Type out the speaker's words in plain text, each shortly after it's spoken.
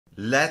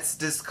Let's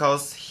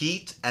discuss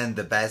heat and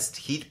the best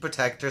heat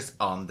protectors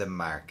on the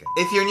market.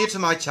 If you're new to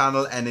my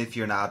channel and if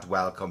you're not,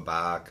 welcome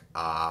back.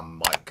 I'm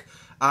Mike.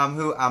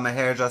 I'm a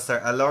hairdresser,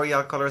 a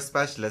L'Oreal colour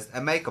specialist,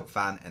 a makeup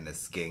fan and a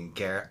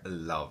skincare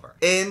lover.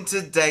 In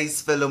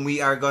today's film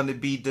we are going to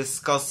be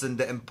discussing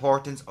the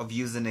importance of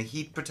using a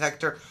heat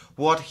protector,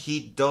 what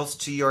heat does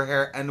to your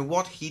hair and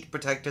what heat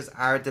protectors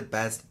are the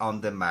best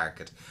on the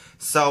market.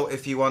 So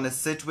if you want to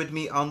sit with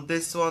me on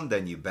this one,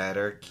 then you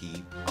better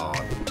keep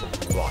on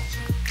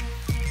watching.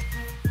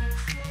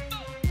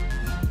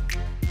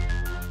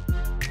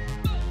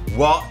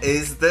 What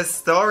is the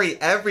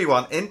story,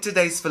 everyone? In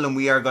today's film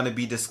we are going to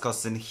be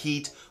discussing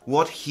heat,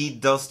 what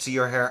heat does to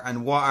your hair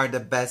and what are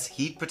the best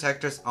heat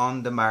protectors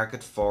on the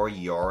market for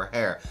your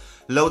hair.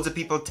 Loads of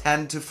people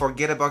tend to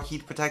forget about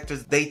heat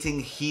protectors. They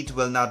think heat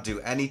will not do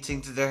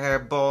anything to their hair,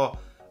 but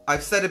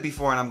I've said it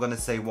before and I'm going to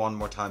say one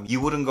more time. You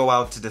wouldn't go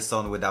out to the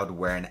sun without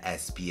wearing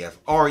SPF,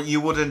 or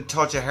you wouldn't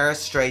touch a hair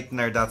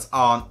straightener that's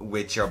on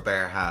with your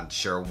bare hand,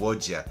 sure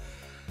would you?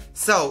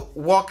 So,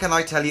 what can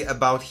I tell you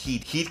about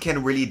heat? Heat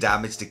can really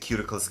damage the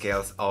cuticle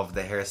scales of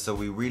the hair, so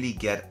we really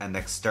get an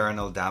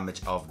external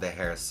damage of the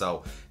hair.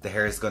 So, the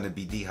hair is going to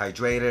be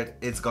dehydrated,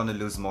 it's going to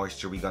lose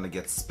moisture, we're going to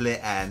get split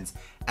ends,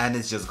 and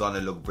it's just going to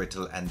look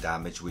brittle and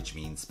damaged, which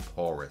means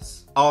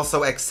porous.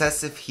 Also,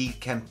 excessive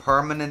heat can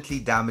permanently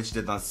damage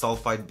the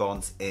non-sulfide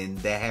bonds in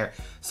the hair.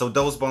 So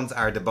those bonds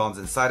are the bonds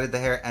inside of the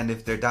hair, and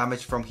if they're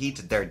damaged from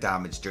heat, they're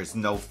damaged. There's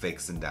no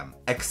fixing them.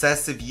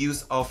 Excessive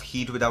use of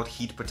heat without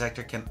heat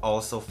protector can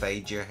also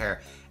fade your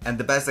hair. And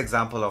the best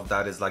example of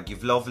that is like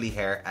you've lovely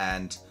hair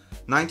and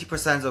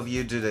 90% of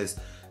you do this.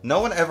 No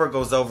one ever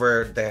goes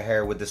over their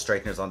hair with the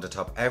straighteners on the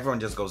top. Everyone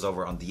just goes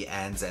over on the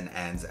ends and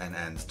ends and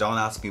ends. Don't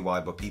ask me why,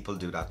 but people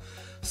do that.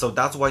 So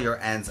that's why your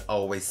ends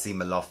always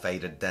seem a lot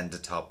faded than the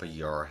top of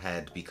your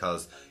head,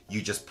 because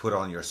you just put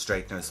on your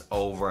straighteners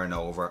over and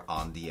over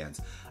on the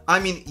ends. I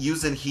mean,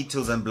 using heat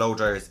tools and blow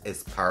dryers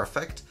is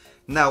perfect.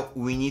 Now,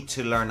 we need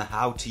to learn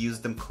how to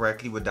use them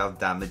correctly without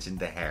damaging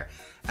the hair.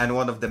 And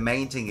one of the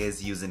main thing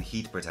is using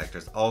heat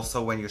protectors.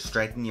 Also, when you're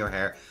straightening your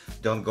hair,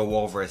 don't go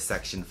over a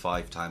section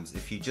 5 times.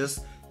 If you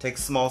just take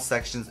small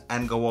sections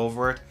and go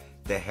over it,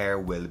 the hair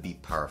will be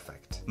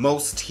perfect.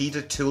 Most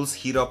heated tools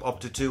heat up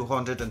to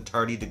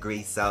 230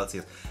 degrees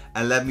Celsius.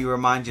 And let me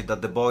remind you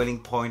that the boiling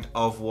point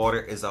of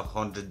water is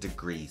 100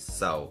 degrees.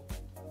 So,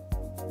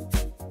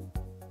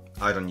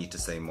 I don't need to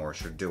say more,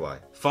 sure do I?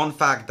 Fun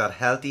fact that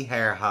healthy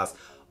hair has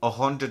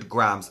 100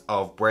 grams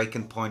of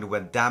breaking point,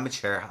 when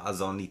damaged hair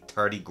has only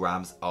 30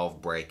 grams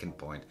of breaking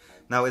point.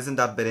 Now, isn't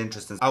that a bit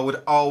interesting? I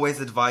would always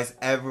advise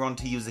everyone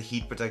to use a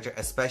heat protector,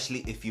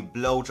 especially if you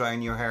blow dry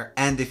in your hair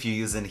and if you're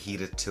using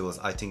heated tools.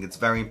 I think it's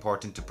very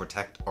important to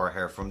protect our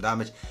hair from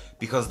damage,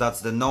 because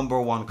that's the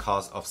 #1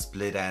 cause of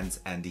split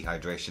ends and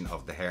dehydration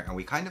of the hair. And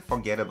we kind of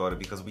forget about it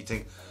because we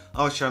think,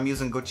 oh sure, I'm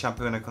using good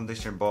shampoo and a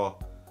conditioner, but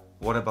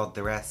what about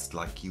the rest?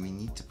 Like, you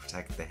need to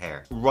protect the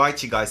hair.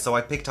 Right, you guys, so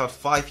I picked out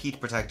 5 heat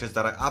protectors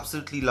that I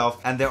absolutely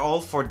love, and they're all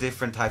for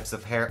different types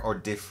of hair or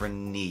different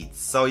needs.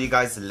 So you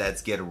guys,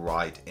 let's get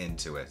right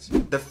into it.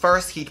 The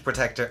first heat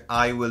protector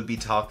I will be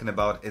talking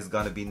about is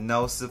gonna be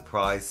no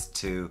surprise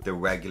to the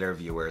regular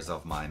viewers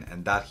of mine,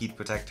 and that heat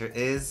protector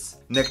is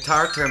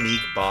Nectar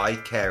Thermique by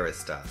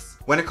Kerastase.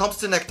 When it comes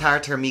to Nectar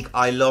Thermique,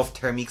 I love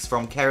Thermiques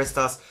from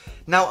Kerastase.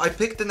 Now, I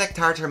picked the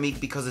Nectar Thermique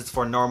because it's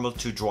for normal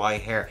to dry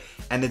hair,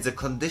 and it's a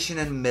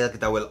conditioning milk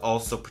that will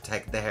also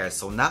protect the hair.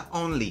 So not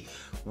only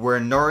we're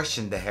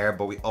nourishing the hair,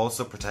 but we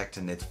also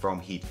protecting it from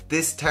heat.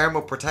 This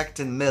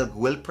thermoprotecting milk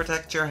will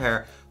protect your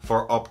hair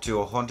for up to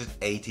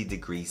 180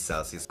 degrees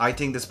Celsius. I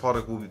think this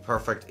product will be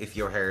perfect if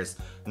your hair is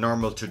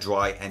normal to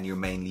dry and you're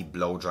mainly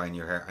blow drying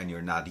your hair and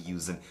you're not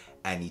using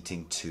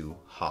anything too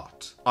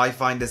hot. I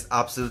find this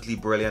absolutely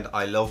brilliant.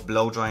 I love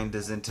blow drying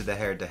this into the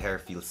hair. The hair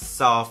feels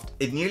soft.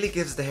 It nearly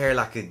gives the hair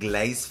like a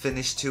glaze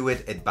finish to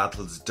it. It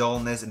battles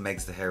dullness. It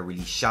makes the hair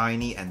really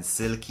shiny and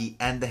silky,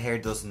 and the hair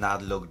does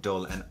not look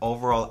dull. And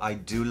overall, I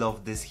do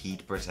love this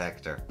heat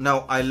protector.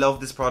 Now, I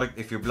love this product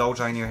if you're blow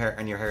drying your hair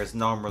and your hair is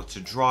normal to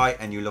dry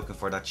and you're looking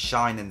for that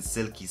shine and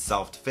silky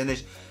soft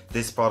finish.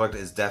 This product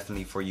is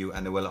definitely for you,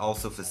 and it will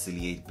also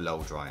facilitate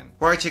blow drying.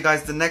 Right, you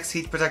guys, the next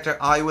heat protector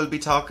I will be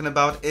talking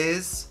about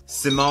is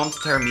Ciment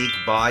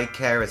Thermique by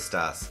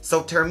Kerastase.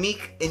 So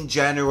Thermique in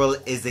general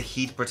is a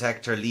heat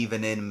protector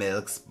leave-in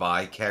milks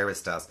by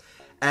Kerastase.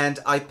 And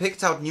I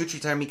picked out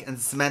Nutri-Thermique and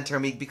Cement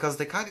Thermique because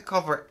they kind of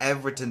cover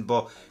everything,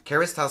 but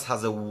Kerastase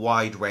has a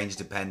wide range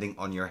depending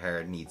on your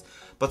hair needs.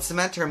 But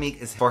Cement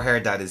Thermique is for hair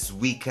that is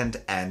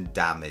weakened and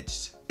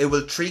damaged. It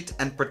will treat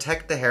and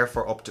protect the hair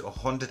for up to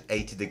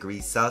 180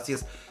 degrees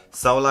Celsius.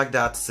 So like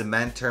that,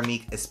 Cement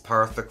Thermique is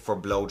perfect for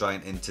blow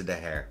drying into the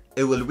hair.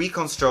 It will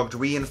reconstruct,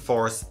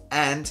 reinforce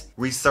and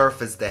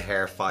resurface the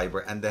hair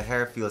fiber, and the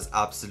hair feels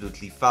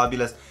absolutely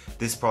fabulous.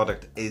 This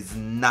product is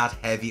not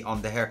heavy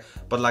on the hair,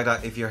 but like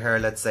that, if your hair,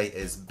 let's say,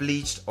 is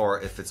bleached or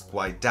if it's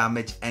quite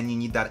damaged and you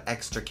need that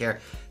extra care,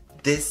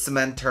 This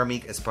cement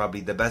thermique is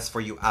probably the best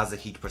for you as a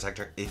heat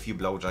protector if you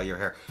blow dry your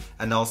hair,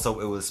 and also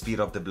it will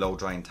speed up the blow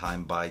drying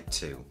time by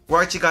 2.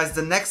 Right, you guys,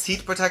 the next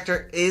heat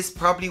protector is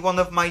probably one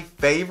of my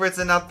favorites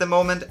in at the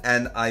moment,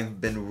 and I've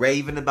been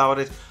raving about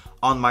it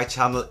on my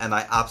channel and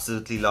I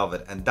absolutely love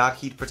it, and that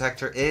heat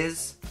protector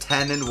is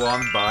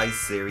 10-in-1 by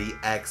Siri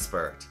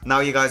Expert. Now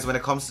you guys, when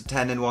it comes to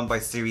 10-in-1 by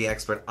Siri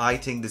Expert, I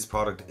think this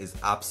product is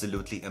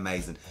absolutely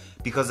amazing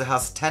because it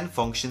has 10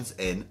 functions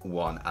in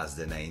one, as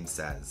the name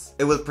says.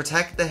 It will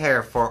protect the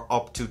hair for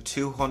up to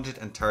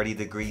 230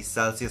 degrees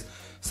Celsius,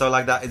 so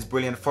like that is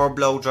brilliant for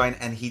blow drying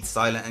and heat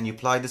styling, and you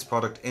apply this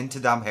product into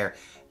damp hair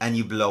and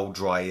you blow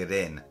dry it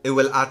in. It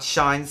will add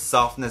shine,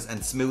 softness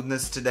and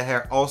smoothness to the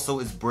hair. Also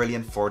is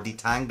brilliant for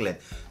detangling.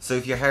 So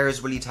if your hair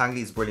is really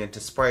tangly, it's brilliant to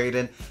spray it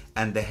in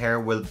and the hair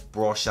will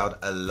brush out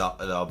a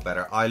lot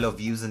better. I love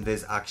using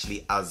this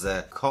actually as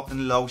a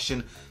cutting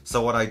lotion.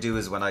 So what I do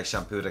is when I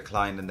shampoo the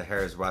client and the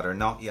hair is rather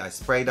knotty, I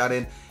spray that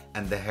in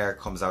and the hair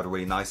comes out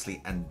really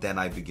nicely, and then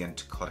I begin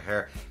to cut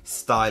hair,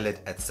 style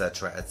it,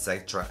 etc,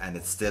 etc, and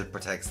it still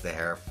protects the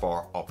hair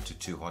for up to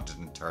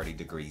 230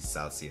 degrees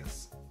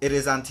Celsius. It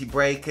is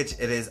anti-breakage,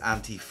 it is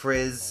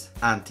anti-frizz,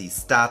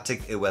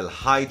 anti-static, it will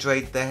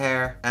hydrate the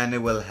hair and it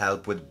will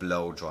help with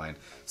blow drying.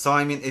 So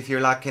I mean, if you're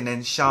lacking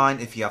in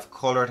shine, if you have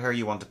coloured hair,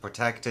 you want to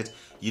protect it,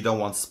 you don't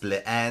want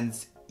split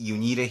ends, you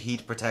need a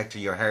heat protector,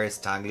 your hair is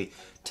tangly,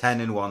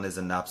 10-in-1 is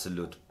an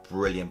absolute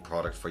brilliant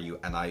product for you,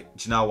 and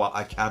do you know what,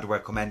 I can't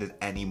recommend it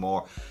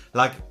anymore.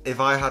 Like, if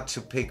I had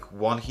to pick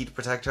one heat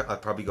protector,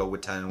 I'd probably go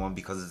with 10-in-1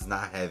 because it's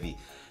not heavy.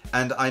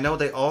 And I know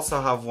they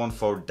also have one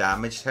for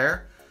damaged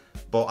hair,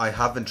 but I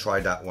haven't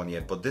tried that one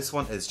yet. But this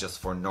one is just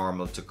for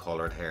normal to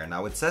coloured hair.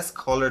 Now it says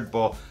coloured,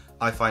 but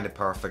I find it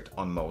perfect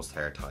on most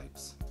hair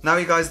types. Now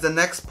you guys, the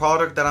next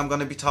product that I'm going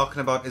to be talking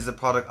about is a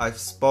product I've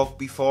spoke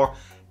before,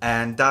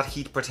 and that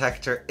heat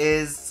protector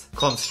is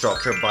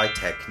Constructor by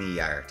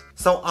Techniart.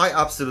 So I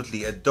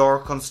absolutely adore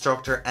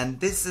Constructor, and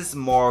this is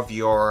more of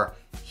your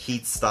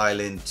heat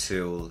styling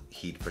tool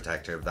heat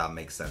protector, if that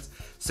makes sense.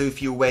 So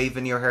if you wave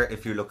in your hair,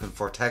 if you're looking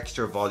for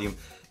texture, volume,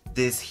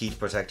 this heat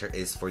protector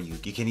is for you.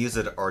 You can use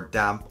it or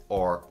damp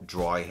or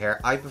dry hair.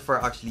 I prefer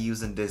actually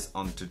using this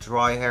onto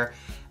dry hair,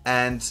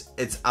 and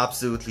it's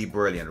absolutely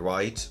brilliant,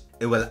 right?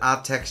 It will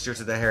add texture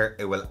to the hair,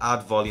 it will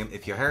add volume.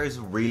 If your hair is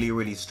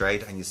really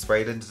straight and you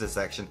spray it into the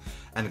section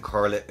and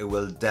curl it, it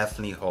will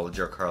definitely hold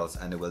your curls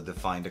and it will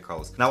define the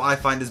curls. Now I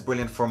find this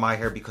brilliant for my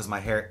hair because my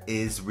hair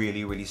is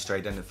really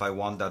straight, and if I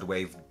want that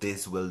wave,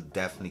 this will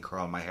definitely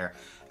curl my hair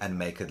and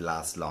make it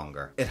last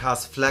longer. It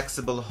has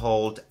flexible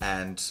hold,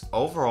 and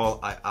overall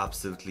I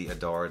absolutely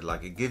adore it.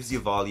 Like, it gives you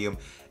volume.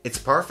 It's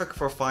perfect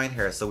for fine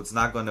hair, so it's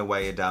not going to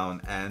weigh it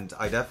down, and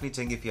I definitely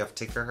think if you have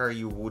thicker hair,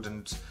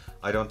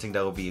 I don't think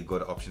that would be a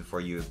good option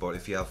for you, but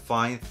if you have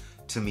fine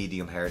to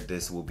medium hair,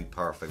 this will be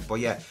perfect. But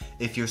yeah,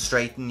 if you're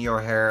straightening your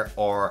hair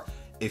or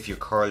if you're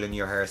curling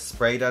your hair,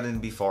 spray that in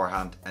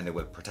beforehand and it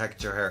will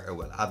protect your hair, it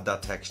will add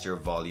that texture,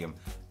 volume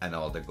and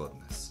all the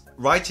goodness.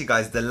 Right, you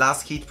guys, the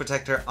last heat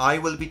protector I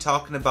will be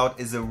talking about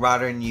is a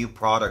rather new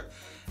product,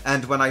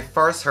 and when I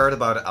first heard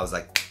about it I was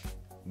like,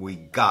 we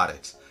got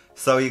it.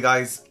 So you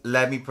guys,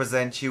 let me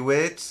present you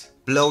with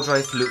Blow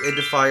Dry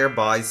Fluidifier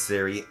by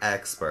Siri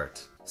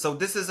Expert. So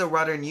this is a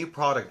rather new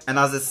product, and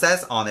as it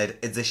says on it,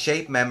 it's a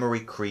shape memory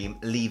cream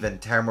leave-in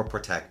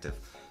thermoprotective.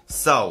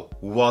 So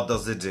what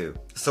does it do?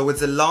 So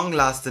it's a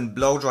long-lasting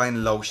blow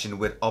drying lotion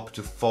with up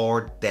to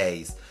 4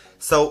 days.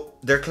 So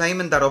they're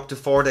claiming that up to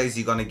 4 days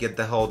you're gonna get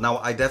the hold. Now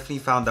I definitely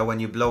found that when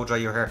you blow dry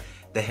your hair,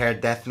 the hair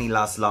definitely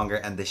lasts longer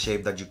and the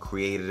shape that you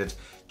created it,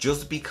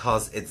 just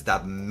because it's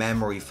that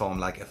memory foam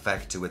like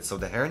effect to it. So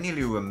the hair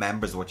nearly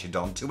remembers what you've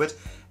done to it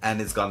and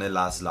it's gonna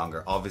last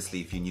longer.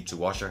 Obviously if you need to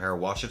wash your hair,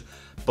 wash it,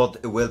 but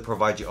it will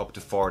provide you up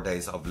to 4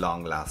 days of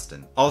long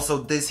lasting. Also,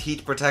 this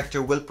heat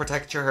protector will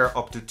protect your hair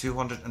up to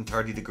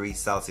 230 degrees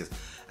Celsius.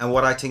 And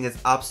what I think is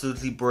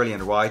absolutely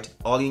brilliant, right?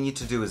 All you need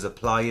to do is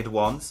apply it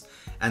once,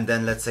 and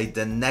then let's say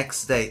the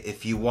next day,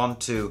 if you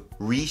want to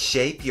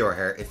reshape your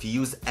hair, if you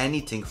use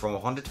anything from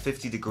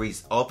 150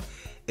 degrees up,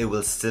 it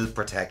will still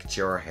protect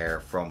your hair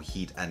from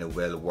heat and it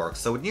will work.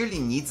 So it nearly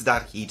needs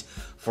that heat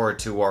for it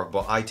to work,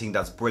 but I think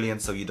that's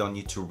brilliant, so you don't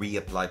need to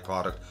reapply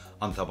product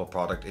on top of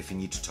product if you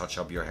need to touch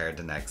up your hair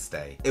the next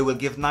day. It will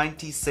give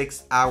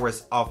 96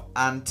 hours of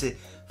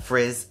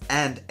anti-frizz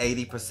and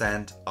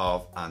 80%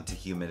 of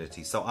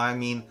anti-humidity. So I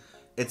mean,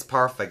 it's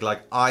perfect.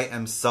 Like, I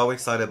am so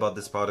excited about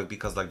this product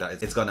because like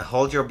that, it's gonna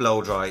hold your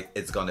blow dry,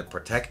 it's gonna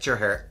protect your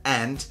hair,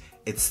 and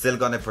it's still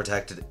gonna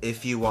protect it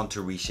if you want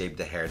to reshape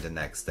the hair the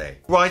next day.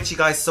 Right, you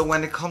guys, so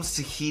when it comes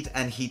to heat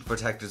and heat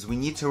protectors, we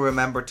need to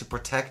remember to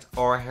protect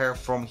our hair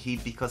from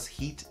heat, because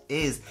heat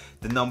is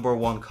the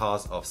 #1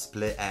 cause of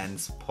split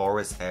ends,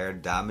 porous hair,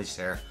 damaged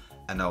hair,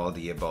 and all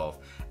the above.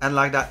 And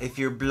like that, if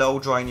you're blow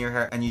drying your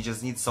hair and you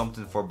just need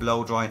something for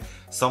blow drying,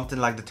 something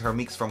like the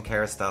Thermix from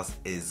Kerastase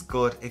is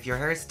good. If your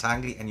hair is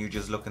tangly and you're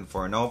just looking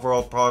for an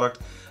overall product,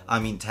 I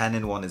mean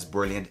 10-in-1 is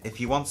brilliant. If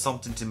you want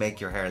something to make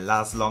your hair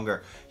last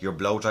longer, your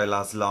blow dry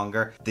last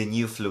longer, the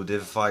new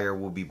Fluidifier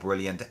will be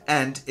brilliant.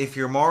 And if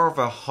you're more of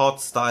a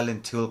hot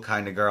styling tool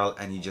kind of girl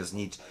and you just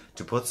need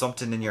to put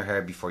something in your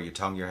hair before you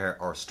tongue your hair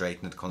or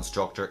straighten it,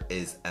 Constructor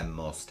is a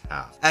must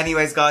have.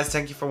 Anyways guys,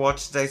 thank you for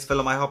watching today's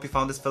film. I hope you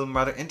found this film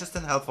rather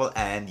interesting, helpful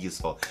and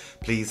useful.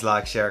 Please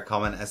like, share,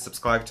 comment and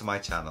subscribe to my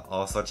channel.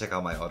 Also check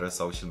out my other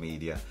social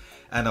media.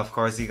 And of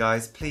course you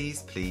guys,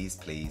 please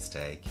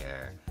take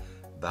care.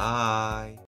 Bye.